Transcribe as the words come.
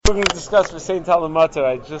we're going to discuss with Saint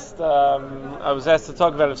Talamatar. I was asked to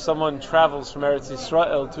talk about if someone travels from Eretz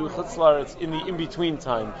Yisrael to Chutz La'aretz in the in-between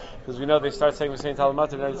time, because we know they start saying with Saint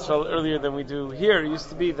Talamatar in Eretz Yisrael earlier than we do here. It used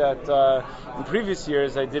to be that in previous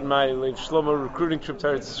years I did my Lev Shlomo recruiting trip to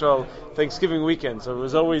Eretz Yisrael Thanksgiving weekend, so it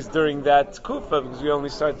was always during that Kufa, because we only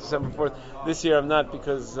start December 4th. This year I'm not,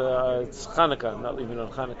 because it's Hanukkah. I'm not leaving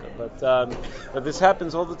on Hanukkah, but this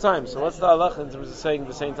happens all the time. So what's the halacha in terms of saying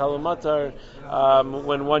the Saint Talamatar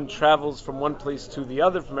when one travels from one place to the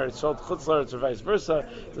other, from Eretz Yisrael to Chutz La'aretz or vice versa?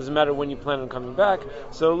 It doesn't matter when you plan on coming back.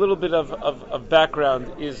 So a little bit of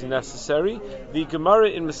background is necessary. The Gemara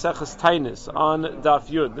in Maseches Tainis on Daf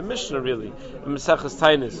Yud, the Mishnah really in Maseches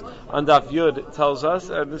Tainis on Daf Yud tells us,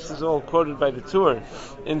 and this is all quoted by the Tur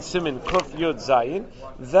in Siman Kuf Yud Zayin,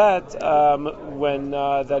 that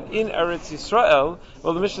that in Eretz Yisrael,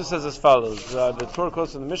 well, the Mishnah says as follows. The Torah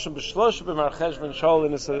quotes in the Mishnah, "B'shlosh b'mar cheshvan shol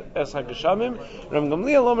in es hageshamim, Ram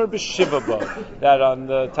Gamliel omer b'shiva bo." That on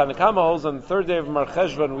the Tanakama holds on the third day of Mar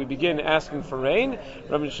Cheshvan we begin asking for rain.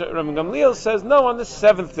 Ram Gamliel says no, on the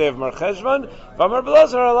seventh day of Mar Cheshvan. V'amar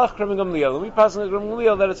Belazar alach Ram Gamliel, and we pass on Ram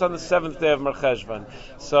Gamliel that it's on the seventh day of Mar Cheshvan.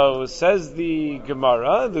 So says the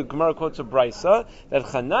Gemara quotes a Brisa that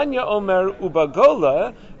Chananya omer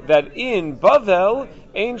ubagola, that in Bavel,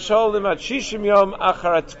 Ein Sholim at Shishim Yom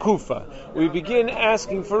Acharat Tkufa. We begin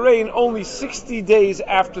asking for rain only 60 days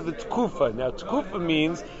after the Tkufa. Now, Tkufa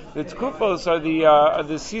means the Tkufos are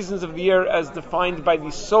the seasons of the year as defined by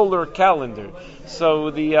the solar calendar.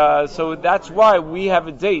 So that's why we have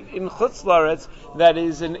a date in Chutz La'aretz that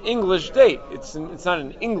is an English date. It's not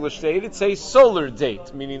an English date; it's a solar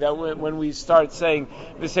date, meaning that when we start saying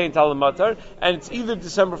the Saint Talamatar, and it's either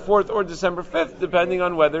December 4th or December 5th, depending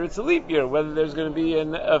on whether it's a leap year, whether there's going to be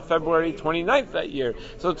February 29th that year.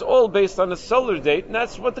 So it's all based on a solar date, and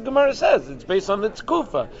that's what the Gemara says. It's based on the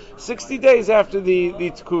Tkufa, 60 days after the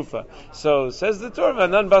Tkufa. So says the Torah,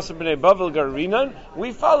 "Anan basa b'nei Bavel garinan."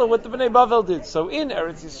 We follow what the Bnei Bavel did. So in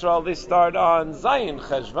Eretz Yisrael they start on Zayin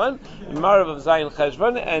Cheshvan, in Marav of Zayin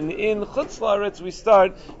Cheshvan, and in Chutz La'aretz we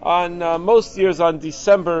start on most years on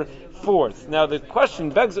December 4th. Now the question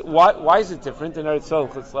begs, why is it different in Eretz Yisrael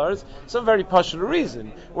and Chutz La'aretz? It's a very pashut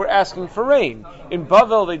reason. We're asking for rain. In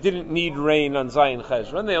Bavel they didn't need rain on Zayin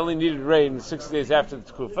Cheshvan. They only needed rain 60 days after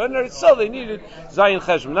the Tkufa. In Eretz Yisrael they needed Zayin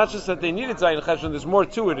Cheshvan. Not just that they needed Zayin Cheshvan, there's more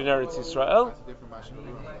to it in Eretz Yisrael.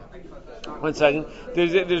 One second.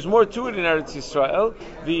 There's more to it in Eretz Yisrael.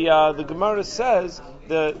 The Gemara says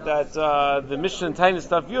that the Mishnah in Tainis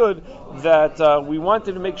Daf Yud, that we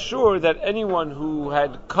wanted to make sure that anyone who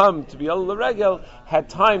had come to be Al Regel had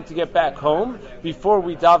time to get back home before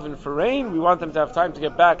we daven for rain. We want them to have time to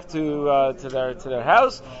get back to their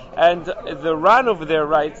house. And the Ran over there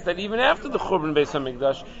writes that even after the Churban Beis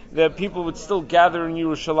Hamikdash, the people would still gather in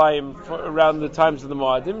Yerushalayim around the times of the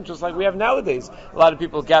Moadim, just like we have nowadays. A lot of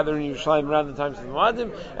people gather in Yerushalayim around the times of the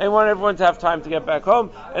Moadim, and want everyone to have time to get back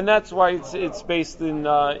home, and that's why it's based in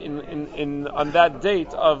on that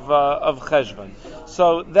date of Cheshvan.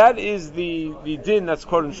 So that is the din that's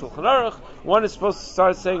quoted in Shulchan Aruch. One is supposed to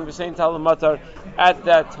start saying V'sein Talamatar at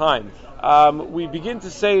that time. We begin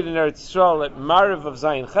to say it in Eretz Yisrael at Mariv of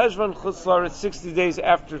Zayin Cheshvan, Chutz La'aretz 60 days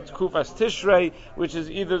after Tkufas Tishrei, which is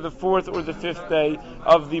either the 4th or the 5th day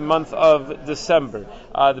of the month of December.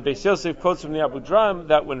 The Beis Yosef quotes from the Abu Dram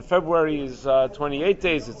that when February is 28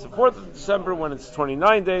 days, it's the 4th of December. When it's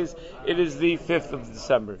 29 days, it is the 5th of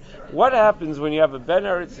December. What happens when you have a Ben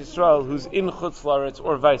Eretz Yisrael who's in Chutz La'aretz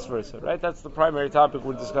or vice versa, right? That's the primary topic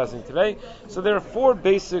we're discussing today. So there are 4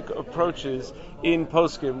 basic approaches in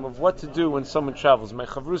Poskim of what to do when someone travels. My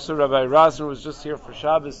Chavrusa Rabbi Razner was just here for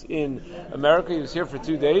Shabbos in America. He was here for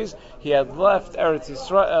 2 days. He had left Eretz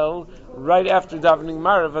Yisrael right after davening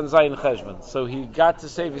Marav on Zayin Cheshvan. So he got to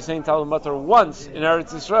say V'sein Talamatar once in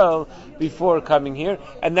Eretz Yisrael before coming here,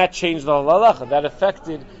 and that changed the whole halacha. That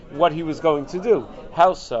affected what he was going to do.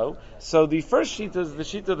 How so? So the first shita is the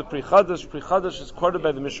shita of the Pri Chadash. Pri Chadash is quoted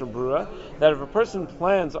by the Mishnah Brura that if a person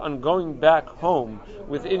plans on going back home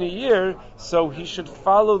within a year, so he should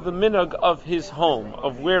follow the minhag of his home,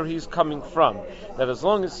 of where he's coming from. That as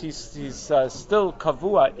long as he's still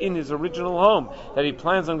kavua in his original home, that he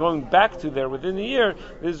plans on going back to there within a year,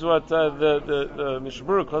 this is what the Mishnah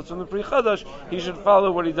Brura quotes from the Pri Chadash. He should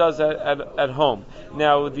follow what he does at home.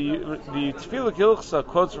 Now the Tefillah Kilchsa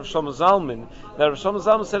quotes from Shlomo Zalman that Shlomo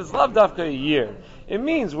Zalman said it's lav dafka a year. It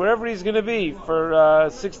means wherever he's going to be for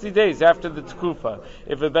 60 days after the Tekufa.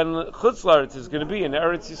 If a Ben Chutz La'aretz is going to be in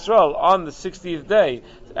Eretz Yisrael on the 60th day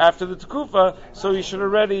after the Tekufa, so he should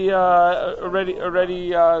already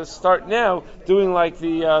start now doing like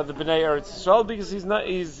the Bnei Eretz Yisrael, because he's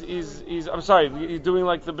doing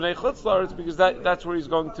like the Bnei Chutz La'aretz, because that's where he's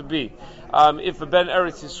going to be. If a Ben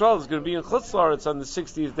Eretz Yisrael is going to be in Chutz La'aretz on the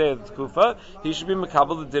 60th day of the Tekufa, he should be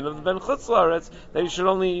Makabel the din of the Ben Chutz La'aretz, that he should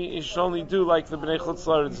only do like the Bnei Chutz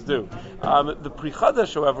La'aretz do. The Pri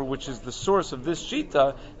Chadash, however, which is the source of this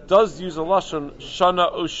Shita, does use a lashon shana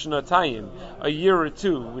o shnatayim, a year or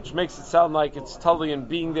two, which makes it sound like it's totally in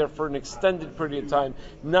being there for an extended period of time,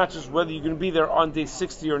 not just whether you're going to be there on day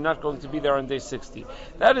 60 or not going to be there on day 60.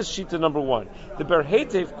 That is Shita number one. The Ber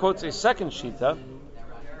Heitev quotes a second Shita,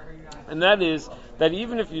 and that is that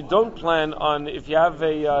even if you don't plan on, if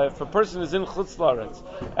a person is in Chutz La'aretz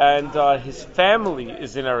and his family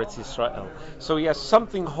is in Eretz Yisrael, so he has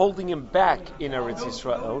something holding him back in Eretz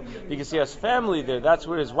Yisrael because he has family there. That's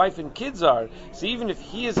where his wife and kids are. So even if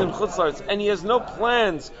he is in Chutz La'aretz and he has no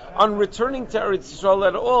plans on returning to Eretz Yisrael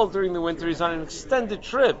at all during the winter, he's on an extended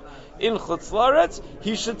trip in Chutz La'aretz,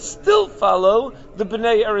 he should still follow the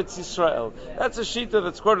Bnei Eretz Yisrael. That's a shita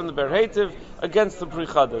that's quoted in the Ber Heitev against the Pri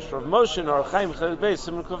Chadash. Rav Moshe and Or Chaim Chelek Beis,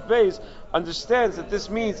 Simon Kuf Beis, understands that this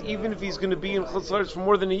means even if he's going to be in Chutz La'aretz for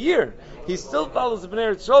more than a year, he still follows the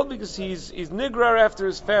Bnei Eretz Yisrael because he's nigrar after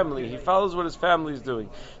his family. He follows what his family is doing.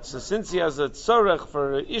 So since he has a tzorech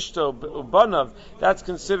for ishto ubanav, that's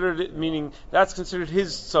considered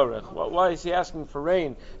his tzorech. Why is he asking for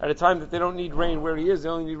rain at a time that they don't need rain where he is? They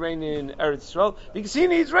only need rain in Eretz Yisrael because he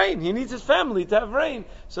needs rain. He needs his family to have rain.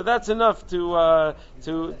 So that's enough to be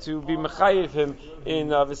mechayev him in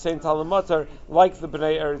V'sein Talamatar like the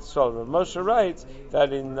Bnei Eretz Yisrael. Rav Moshe writes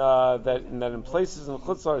that in places in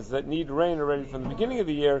Chutz La'aretz that need rain already from the beginning of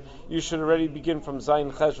the year, you should already begin from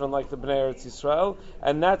Zayin Cheshvan like the Bnei Eretz Yisrael,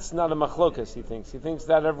 and that's not a machlokas. He thinks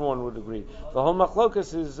that everyone would agree. The whole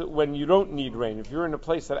machlokas is when you don't need rain. If you're in a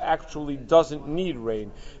place that actually doesn't need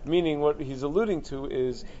rain, meaning what he's alluding to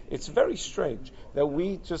is it's very strange that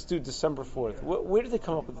we just do December 4th. Where did they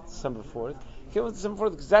come up with December 4th? They came up with December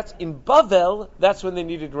 4th because that's in Bavel. That's when they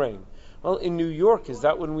needed rain. Well, in New York, is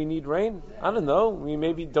that when we need rain? I don't know. We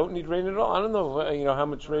maybe don't need rain at all. I don't know. How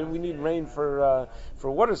much rain we need. Rain for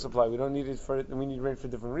water supply. We don't need it we need rain for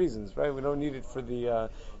different reasons, right? We don't need it for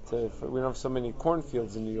we don't have so many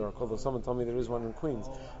cornfields in New York. Although someone told me there is one in Queens,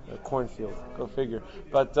 a cornfield. Go figure.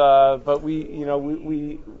 But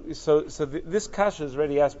this kasha is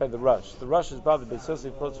already asked by the Rush. The Rush is bothered. They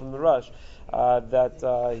associate quotes from the Rush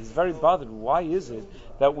that he's very bothered. Why is it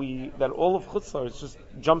that all of Chutz La'aretz just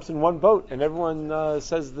jumps in one boat and everyone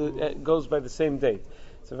says that goes by the same date?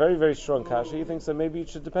 It's a very, very strong kasha. He thinks that maybe it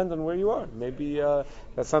should depend on where you are. Maybe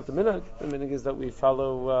that's not the minhag. The minhag is that we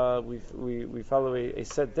follow we follow a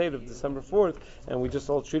set date of December 4th, and we just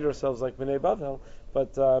all treat ourselves like Bnei Bavel.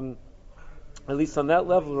 But at least on that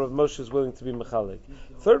level, Rav Moshe is willing to be mechalik.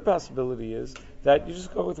 Third possibility is that you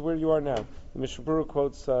just go with where you are now. The Mishnah Berurah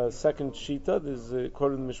quotes second shita. This is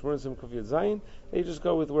quoted in the Mishnah Berurah Kuf Yud Zayin. You just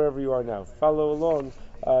go with wherever you are now. Follow along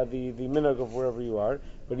the minhag of wherever you are.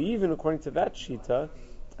 But even according to that shita,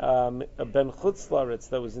 a Ben Chutz La'aretz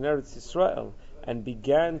that was in Eretz Yisrael and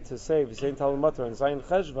began to say V'sein Talamatar and Zayin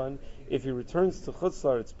Cheshvan, if he returns to Chutz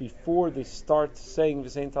La'aretz before they start saying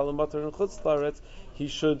V'sein Talamatar and Chutz La'aretz, he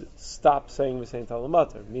should stop saying V'sein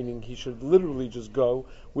Talamatar, meaning he should literally just go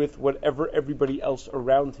with whatever everybody else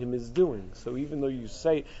around him is doing. So even though you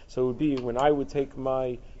say, so it would be when I would take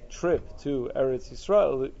my trip to Eretz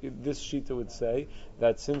Yisrael, this shita would say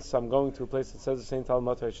that since I'm going to a place that says the Saint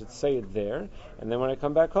Talamatar, I should say it there, and then when I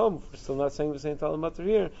come back home, if we're still not saying the Saint Talamatar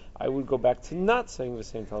here, I would go back to not saying the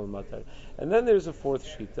Saint Talamatar. And then there's a fourth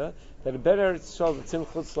shita that a Ben Eretz Yisrael that's in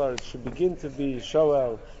Chutz La'aretz should begin to be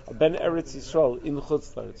Shoel, a Ben Eretz Yisrael in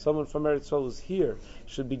Chutz La'aretz. Someone from Eretz Yisrael is here,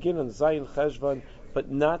 should begin on Zayin Cheshvan, but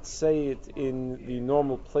not say it in the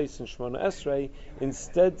normal place in Shemona Esrei,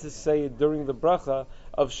 instead to say it during the bracha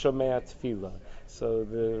of Shomei Tefillah. So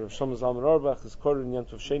the Rosh Shlomo Zalman Auerbach is quoted in Yom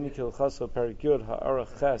Tov Sheni Kilchaso Perek Yud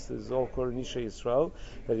Ha'arach Ches. This is all quoted in Isha Yisrael,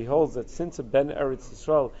 that he holds that since a Ben Eretz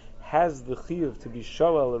Yisrael has the chiyuv to be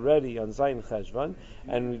shoel already on Zayin Cheshvan,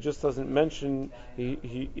 and he just doesn't mention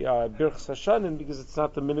Birchas Hashanim because it's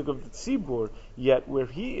not the minhag of the tzibur yet where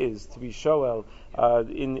he is to be shoel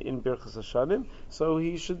in Birchas Hashanim. So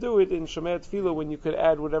he should do it in Shomei Tefillah when you could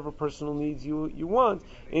add whatever personal needs you want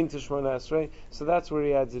into Shemona Esrei. So that's where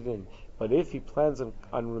he adds it in. But if he plans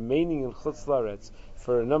on remaining in Chutz La'aretz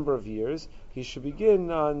for a number of years, he should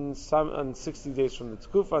begin on 60 days from the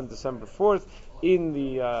Tekufa on December 4th in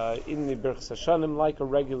the Birchas Hashanim like a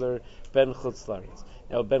regular Ben Chutz La'aretz.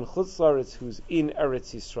 Now, Ben Chutz La'aretz who's in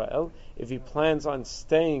Eretz Yisrael, if he plans on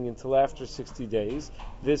staying until after 60 days,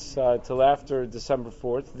 till after December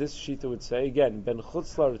 4th, this Shita would say, again, Ben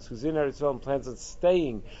Chutz La'aretz who's in Eretz Yisrael and plans on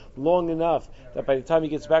staying long enough that by the time he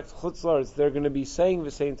gets back to Chutz La'aretz, they're going to be saying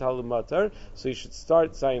V'sein Talmud Matar, so you should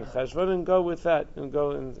start Zayin Cheshvan and go with that, and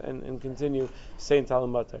go and continue Saying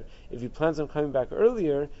Talmud Matar. If he plans on coming back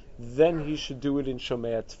earlier, then he should do it in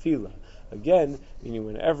Shomei Tefillah. Again, meaning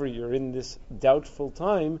whenever you're in this doubtful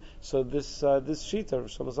time, so this shita,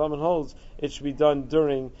 Shlomo Zalman holds, it should be done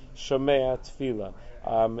during Shomei Tefillah.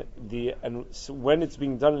 So when it's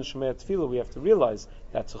being done in Shomei Tefillah, we have to realize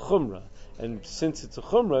that's a chumrah. And since it's a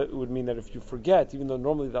chumrah, it would mean that if you forget, even though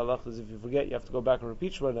normally the halach is if you forget, you have to go back and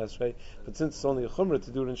repeat Shemona Esrei, but since it's only a chumrah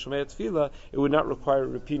to do it in Shomei Tefillah, it would not require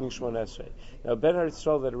repeating Shemona Esrei. Now, Ben Eretz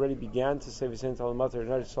Yisrael that already began to say V'sein Talmud Matar in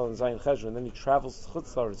Eretz Yisrael and Zayin Cheshvan, and then he travels to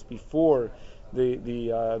Chutz La'aretz before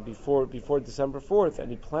December 4th, and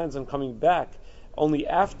he plans on coming back only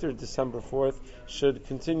after December 4th, should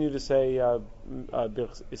continue to say it in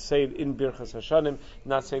Birchas Hashanim,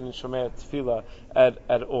 not say it in Shomei Tefillah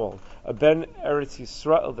at all. A Ben Eretz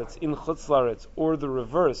Yisrael that's in Chutz La'aretz, or the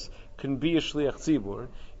reverse, can be a Shliach Tzibur,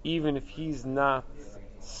 even if he's not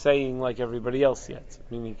saying like everybody else yet.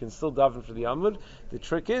 I mean, he can still daven for the Amud. The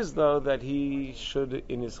trick is, though, that he should,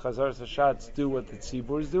 in his Chazar Hashatz, do what the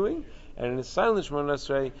Tzibur is doing, and in his silent Shemona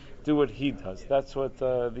Esrei, do what he does. That's what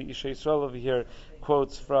the Isha Yisrael over here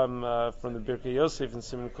quotes from the Birkei Yosef in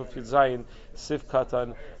Siman Kuf Yud Zayin Sif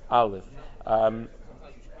Katan Aleph.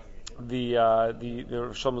 The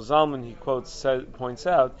Shlomo Zalman he points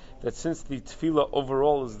out that since the tefillah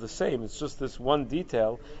overall is the same, it's just this one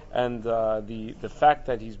detail, and the fact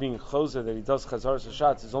that he's being choser, that he does Chazar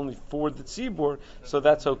Hashatz, is only for the tzibur, so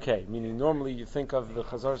that's okay. Meaning, normally you think of the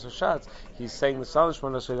Chazar Hashatz, he's saying the Salin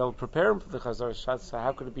Shemona Esrei, they'll prepare him for the Chazar Hashatz, so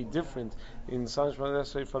how could it be different in Salin Shemona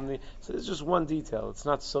Esrei from the... So it's just one detail. It's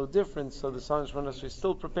not so different, so the Salin Shemona Esrei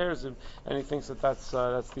still prepares him, and he thinks that's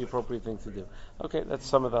the appropriate thing to do. Okay, that's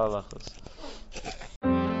some of the halachos.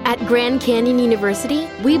 At Grand Canyon University,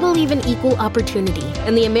 we believe in equal opportunity,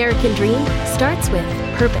 and the American dream starts with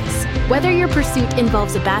purpose. Whether your pursuit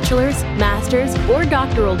involves a bachelor's, master's, or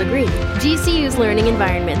doctoral degree, GCU's learning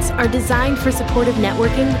environments are designed for supportive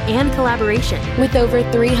networking and collaboration. With over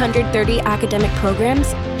 330 academic programs,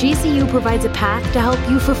 GCU provides a path to help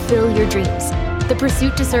you fulfill your dreams. The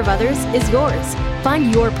pursuit to serve others is yours.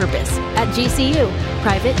 Find your purpose at GCU.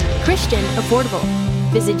 Private, Christian, affordable.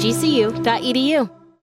 Visit gcu.edu.